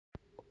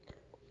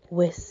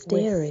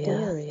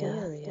Wisteria,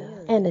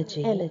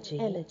 energy,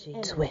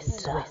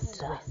 twister.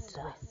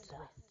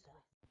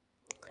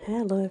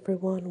 Hello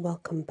everyone,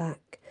 welcome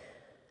back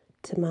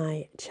to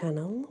my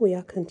channel. We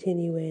are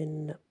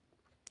continuing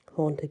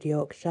Haunted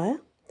Yorkshire.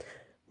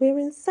 We're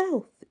in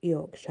South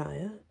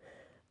Yorkshire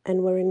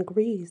and we're in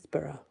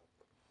Greesborough.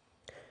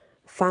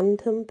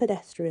 Phantom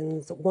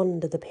pedestrians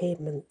wander the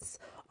pavements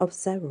of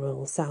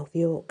several South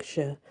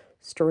Yorkshire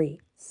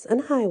streets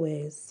and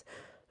highways,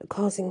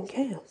 causing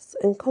chaos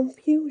and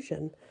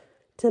confusion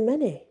to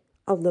many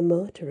of the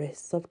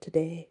motorists of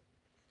today.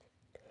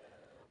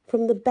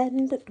 From the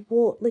bend at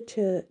Wortley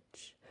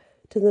Church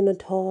to the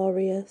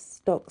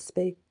notorious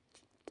Stocksbridge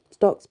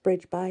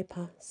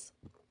bypass,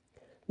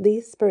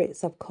 these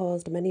spirits have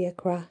caused many a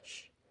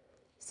crash,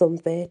 some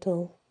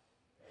fatal.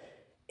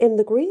 In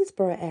the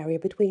Greesborough area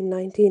between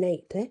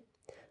 1980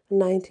 and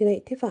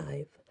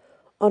 1985,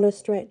 on a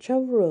stretch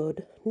of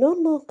road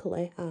known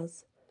locally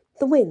as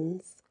the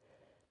Winds,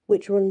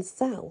 which runs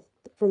south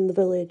from the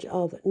village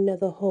of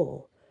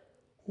Netherhoe,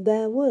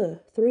 there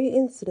were 3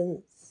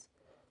 incidents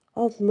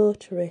of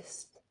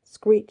motorists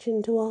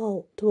screeching to a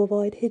halt to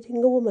avoid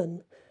hitting a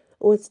woman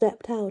who had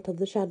stepped out of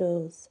the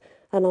shadows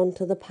and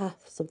onto the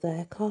paths of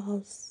their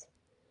cars.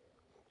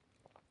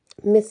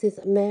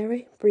 Mrs.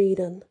 Mary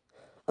Breeden,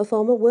 a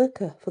former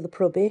worker for the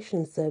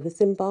probation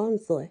service in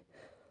Barnsley,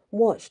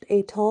 watched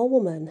a tall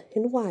woman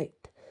in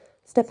white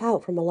step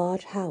out from a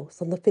large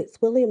house on the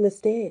Fitzwilliam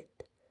estate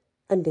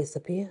and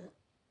disappear.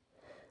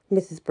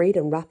 Mrs.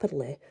 Breeden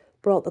rapidly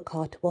brought the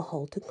car to a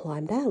halt and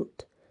climbed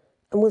out,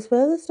 and was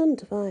further stunned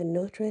to find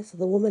no trace of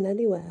the woman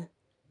anywhere.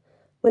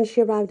 When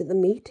she arrived at the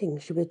meeting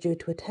she was due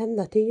to attend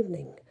that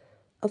evening,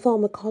 a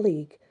former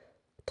colleague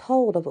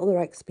told of other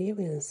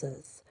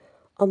experiences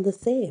on the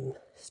same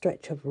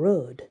stretch of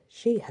road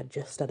she had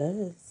just had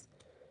hers.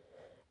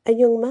 A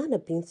young man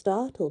had been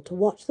startled to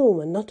watch the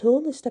woman not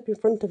only step in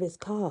front of his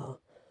car,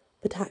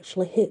 but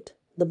actually hit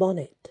the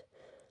bonnet,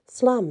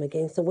 slam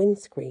against the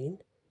windscreen,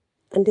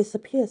 and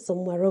disappear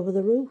somewhere over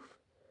the roof.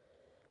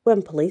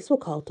 When police were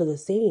called to the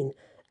scene,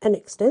 an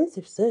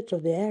extensive search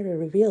of the area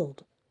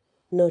revealed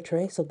no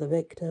trace of the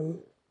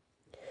victim.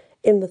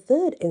 In the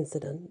third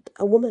incident,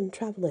 a woman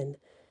travelling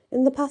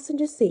in the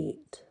passenger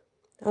seat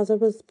as her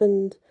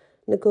husband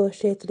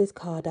negotiated his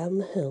car down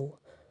the hill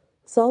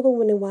saw the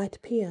woman in white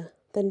appear,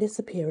 then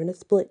disappear in a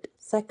split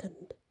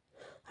second.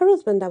 Her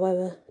husband,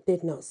 however,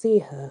 did not see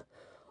her,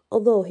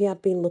 although he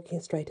had been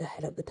looking straight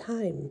ahead at the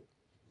time.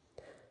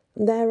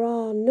 There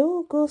are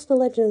no ghostly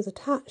legends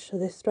attached to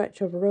this stretch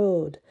of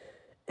road,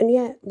 and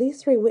yet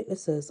these 3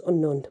 witnesses,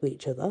 unknown to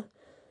each other,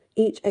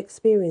 each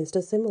experienced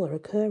a similar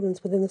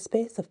occurrence within the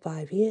space of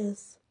 5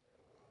 years.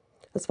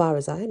 As far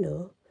as I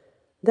know,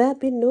 there have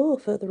been no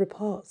further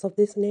reports of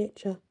this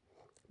nature,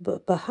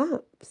 but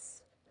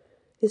perhaps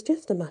it's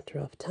just a matter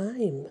of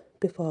time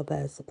before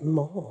there's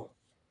more.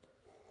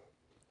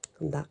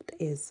 And that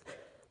is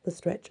the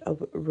stretch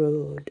of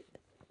road,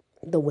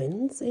 the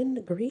Winds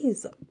in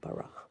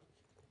Greesborough.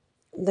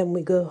 Then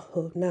we go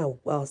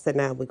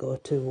we go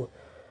to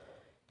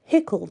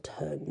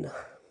Hickleton.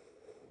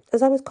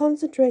 As I was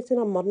concentrating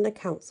on modern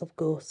accounts of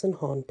ghosts and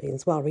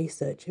hauntings while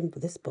researching for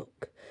this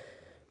book,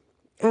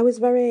 I was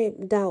very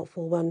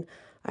doubtful when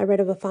I read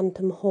of a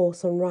phantom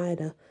horse and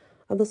rider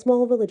at the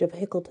small village of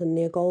Hickleton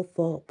near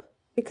Goldthorpe,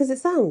 because it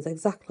sounds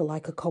exactly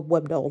like a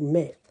cobwebbed old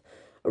myth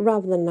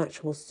rather than an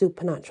actual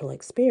supernatural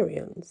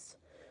experience.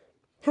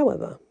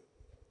 However,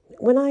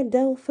 when I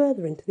delved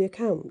further into the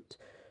account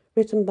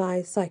written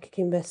by psychic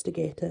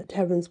investigator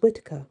Terence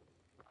Whitaker,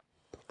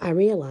 I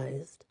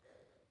realised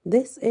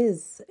this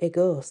is a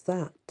ghost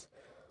that,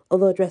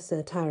 although dressed in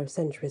attire of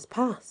centuries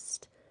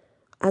past,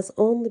 has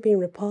only been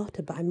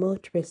reported by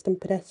motorists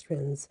and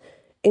pedestrians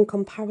in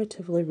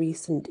comparatively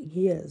recent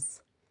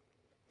years.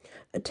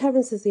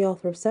 Terence is the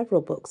author of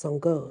several books on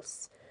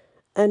ghosts,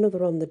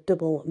 another on the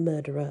double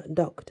murderer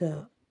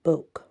Dr.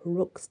 Buck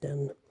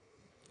Ruxton,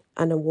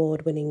 an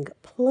award-winning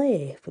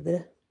play for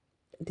the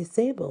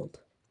disabled.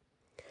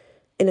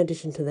 In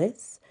addition to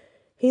this,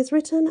 he's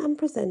written and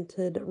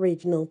presented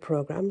regional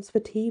programmes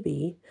for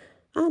TV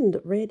and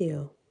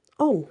radio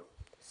on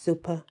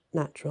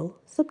supernatural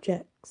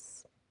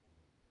subjects.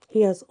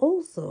 He has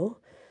also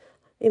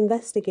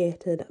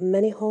investigated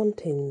many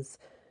hauntings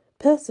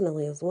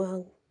personally as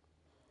well.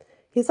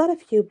 He's had a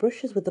few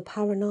brushes with the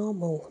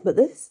paranormal, but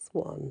this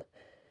one,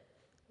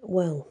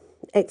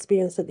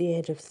 experienced at the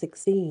age of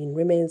 16,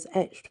 remains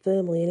etched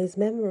firmly in his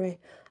memory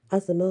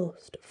as the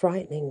most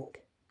frightening,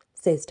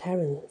 says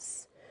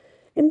Terence.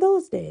 In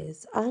those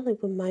days, I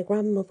lived with my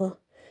grandmother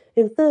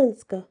in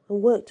Thurnscoe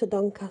and worked at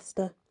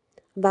Doncaster,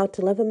 about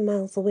 11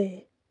 miles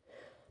away.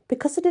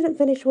 Because I didn't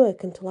finish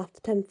work until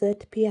after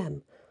 10:30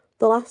 p.m,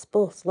 the last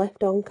bus left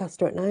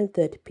Doncaster at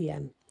 9:30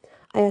 p.m,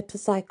 I had to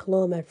cycle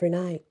home every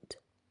night.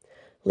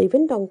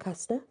 Leaving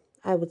Doncaster,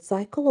 I would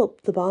cycle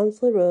up the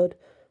Barnsley Road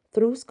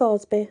through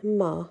Scoresby and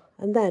Mar,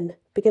 and then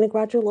begin a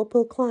gradual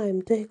uphill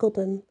climb to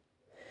Hickleton.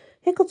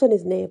 Hickleton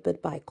is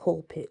neighboured by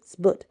coal pits,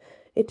 but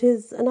it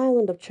is an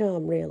island of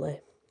charm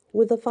really,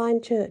 with a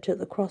fine church at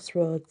the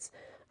crossroads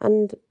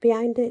and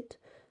behind it,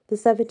 the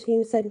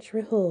 17th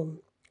century home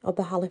of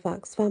the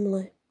Halifax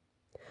family.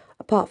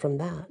 Apart from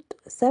that,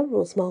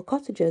 several small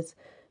cottages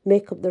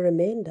make up the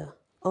remainder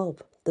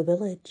of the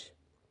village.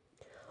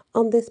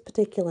 On this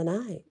particular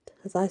night,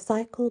 as I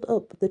cycled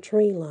up the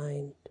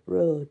tree-lined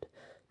road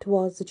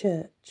towards the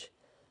church,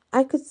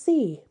 I could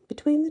see,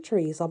 between the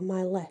trees on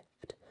my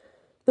left,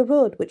 the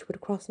road which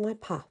would cross my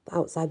path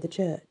outside the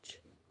church.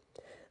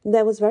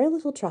 There was very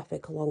little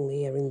traffic along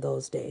here in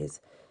those days,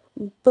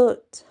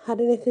 but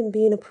had anything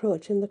been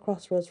approaching the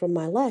crossroads from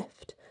my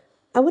left,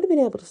 I would have been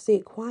able to see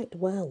it quite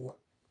well.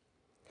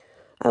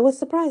 I was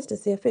surprised to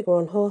see a figure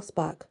on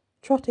horseback,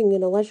 trotting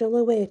in a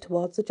leisurely way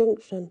towards the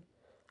junction.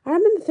 I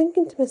remember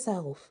thinking to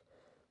myself,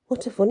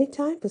 what a funny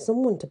time for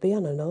someone to be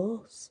on a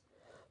horse.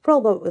 For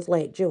although it was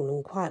late June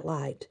and quite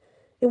light,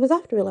 it was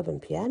after 11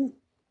 p.m.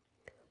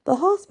 The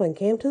horseman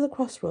came to the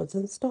crossroads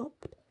and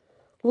stopped,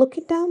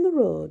 looking down the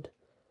road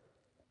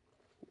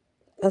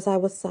as I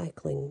was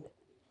cycling.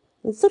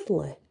 And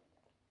suddenly,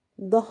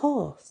 the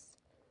horse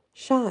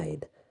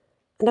shied,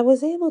 and I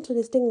was able to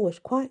distinguish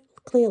quite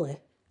clearly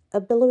a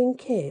billowing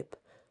cape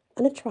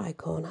and a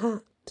tricorn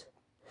hat.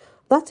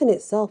 That in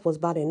itself was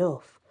bad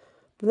enough,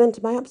 but then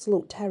to my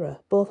absolute terror,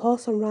 both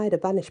horse and rider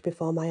vanished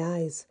before my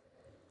eyes.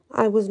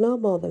 I was no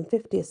more than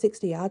 50 or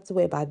 60 yards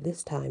away by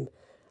this time,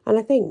 and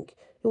I think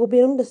it would be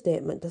an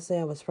understatement to say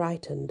I was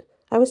frightened.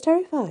 I was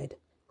terrified.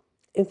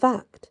 In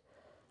fact,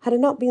 had I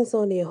not been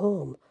so near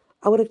home,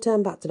 I would have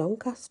turned back to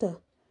Doncaster.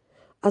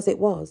 As it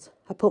was,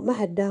 I put my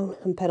head down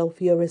and pedalled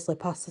furiously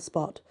past the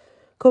spot,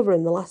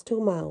 covering the last 2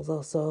 miles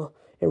or so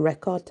in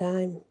record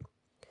time.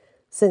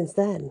 Since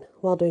then,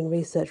 while doing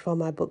research for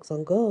my books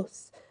on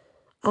ghosts,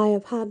 I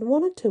have had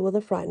 1 or 2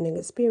 other frightening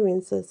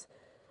experiences,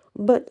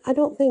 but I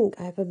don't think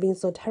I have ever been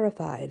so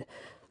terrified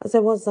as I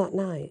was that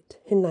night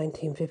in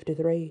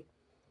 1953.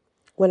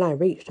 When I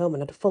reached home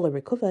and had fully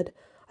recovered,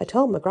 I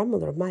told my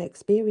grandmother of my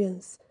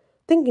experience,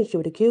 thinking she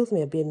would accuse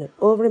me of being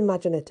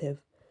over-imaginative,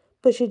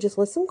 but she just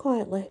listened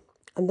quietly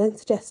and then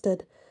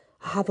suggested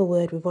I have a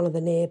word with one of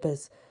the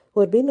neighbours who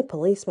had been a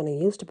policeman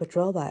and used to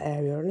patrol that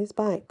area on his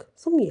bike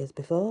some years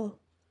before.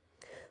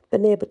 The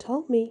neighbour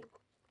told me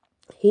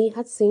he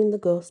had seen the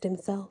ghost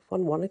himself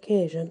on 1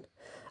 occasion,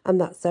 and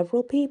that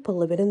several people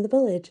living in the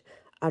village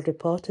had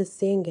reported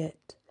seeing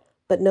it,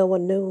 but no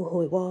one knew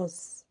who it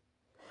was.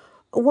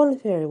 One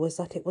theory was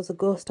that it was a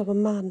ghost of a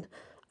man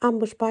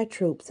ambushed by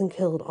troops and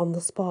killed on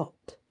the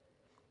spot.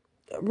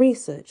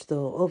 Research,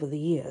 though, over the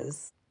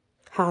years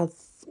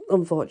has,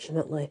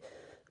 unfortunately,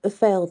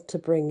 failed to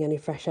bring any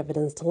fresh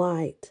evidence to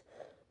light.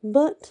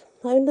 But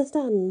I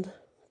understand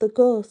the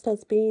ghost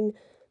has been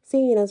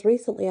seen as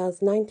recently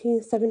as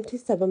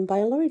 1977 by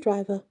a lorry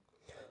driver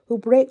who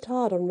braked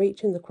hard on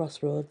reaching the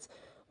crossroads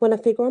when a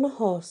figure on a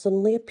horse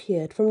suddenly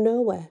appeared from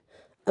nowhere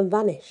and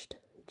vanished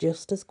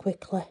just as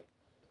quickly.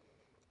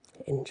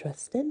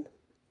 Interesting.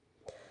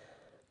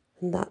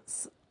 And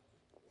that's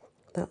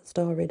that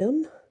story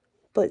done.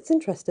 But it's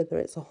interesting that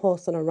it's a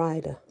horse and a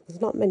rider.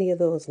 There's not many of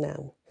those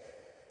now.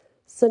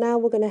 So now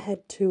we're going to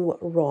head to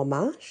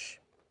Rawmarsh.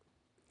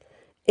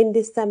 In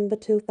December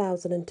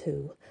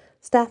 2002,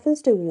 staff and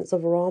students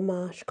of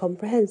Rawmarsh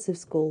Comprehensive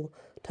School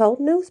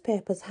told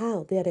newspapers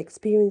how they had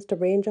experienced a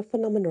range of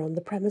phenomena on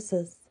the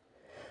premises.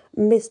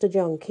 Mr.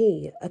 John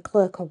Key, a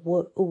clerk of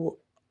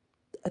works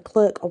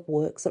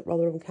at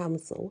Rotherham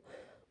Council,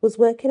 was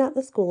working at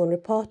the school and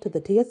reported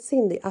that he had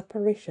seen the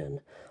apparition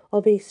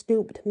of a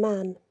stooped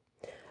man,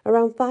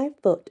 around 5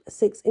 foot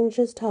 6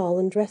 inches tall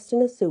and dressed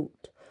in a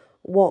suit,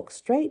 walk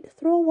straight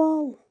through a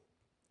wall.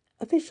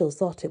 Officials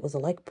thought it was a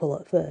leg pull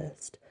at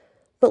first,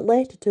 but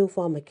later 2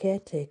 former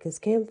caretakers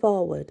came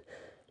forward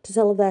to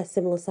tell of their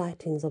similar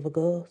sightings of a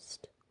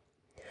ghost.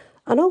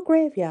 An old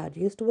graveyard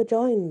used to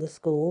adjoin the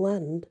school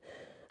and,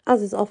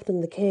 as is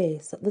often the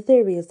case, the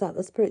theory is that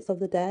the spirits of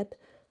the dead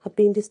had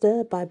been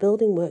disturbed by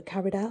building work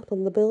carried out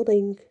on the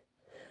building.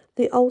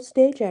 The old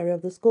stage area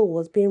of the school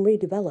was being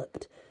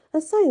redeveloped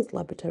as science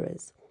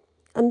laboratories,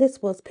 and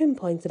this was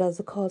pinpointed as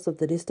the cause of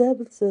the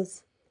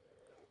disturbances.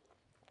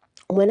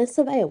 When a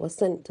surveyor was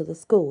sent to the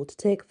school to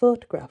take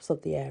photographs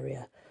of the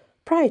area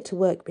prior to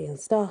work being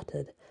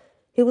started,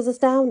 he was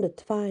astounded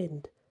to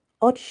find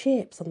odd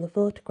shapes on the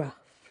photograph.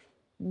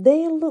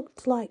 They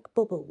looked like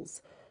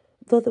bubbles,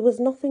 though there was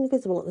nothing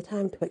visible at the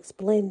time to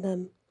explain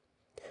them.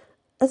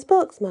 A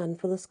spokesman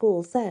for the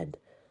school said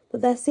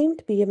that there seemed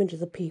to be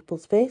images of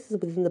people's faces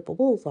within the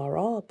bubbles or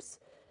orbs,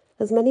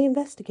 as many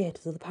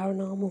investigators of the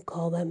paranormal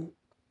call them.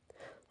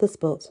 The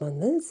spokesman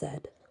then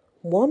said,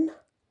 one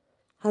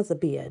has a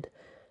beard,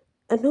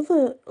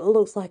 another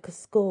looks like a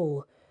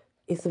skull.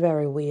 It's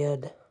very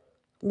weird.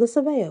 The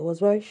surveyor was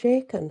very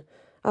shaken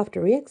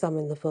after he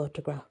examined the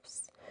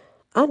photographs,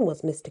 and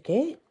was Mr.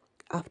 K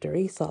after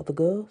he saw the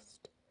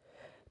ghost.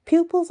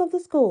 Pupils of the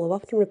school have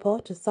often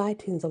reported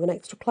sightings of an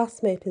extra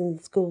classmate in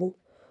the school,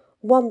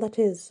 one that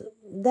is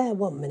there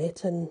 1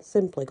 minute and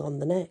simply gone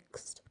the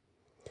next.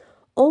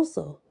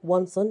 Also,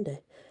 one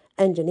Sunday,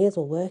 engineers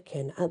were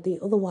working at the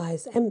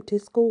otherwise empty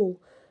school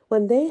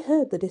when they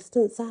heard the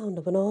distant sound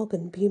of an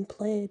organ being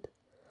played.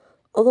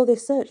 Although they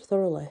searched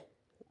thoroughly,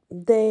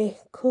 they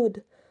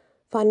could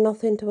find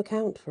nothing to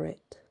account for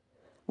it.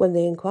 When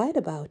they inquired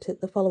about it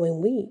the following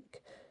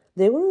week,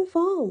 they were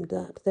informed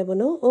that there were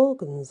no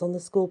organs on the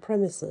school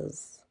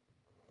premises.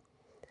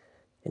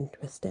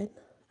 Interesting.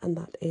 And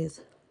that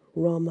is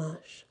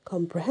Romash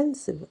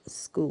Comprehensive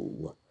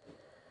School.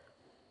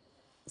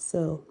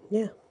 So,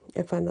 yeah,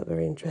 I find that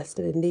very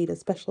interesting indeed,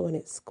 especially when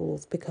it's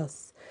schools,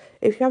 because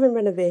if you're having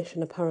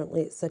renovation,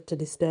 apparently it's said to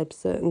disturb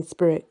certain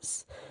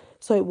spirits.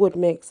 So it would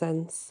make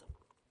sense.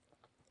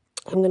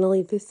 I'm going to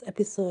leave this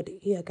episode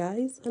here,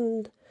 guys,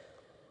 and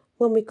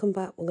when we come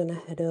back, we're going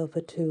to head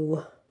over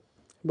to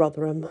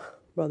Rotherham.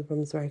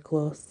 Rotherham's very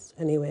close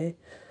anyway.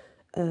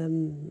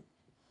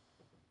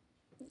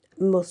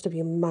 Most of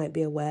you might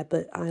be aware,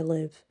 but I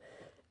live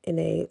in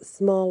a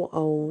small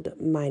old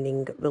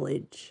mining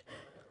village.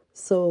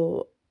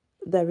 So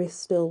there is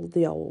still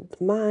the old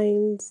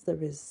mines,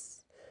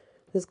 there's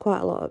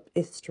quite a lot of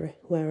history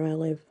where I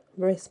live.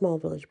 Very small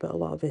village, but a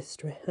lot of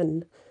history.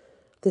 And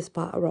this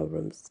part of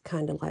Rotherham's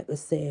kind of like the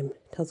same.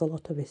 It has a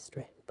lot of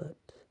history. But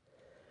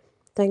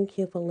thank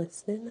you for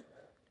listening,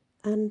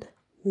 and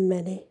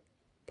many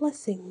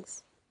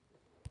blessings.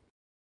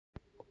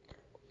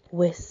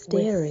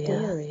 Wisteria,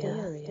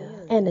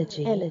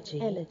 energy,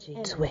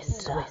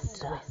 twister.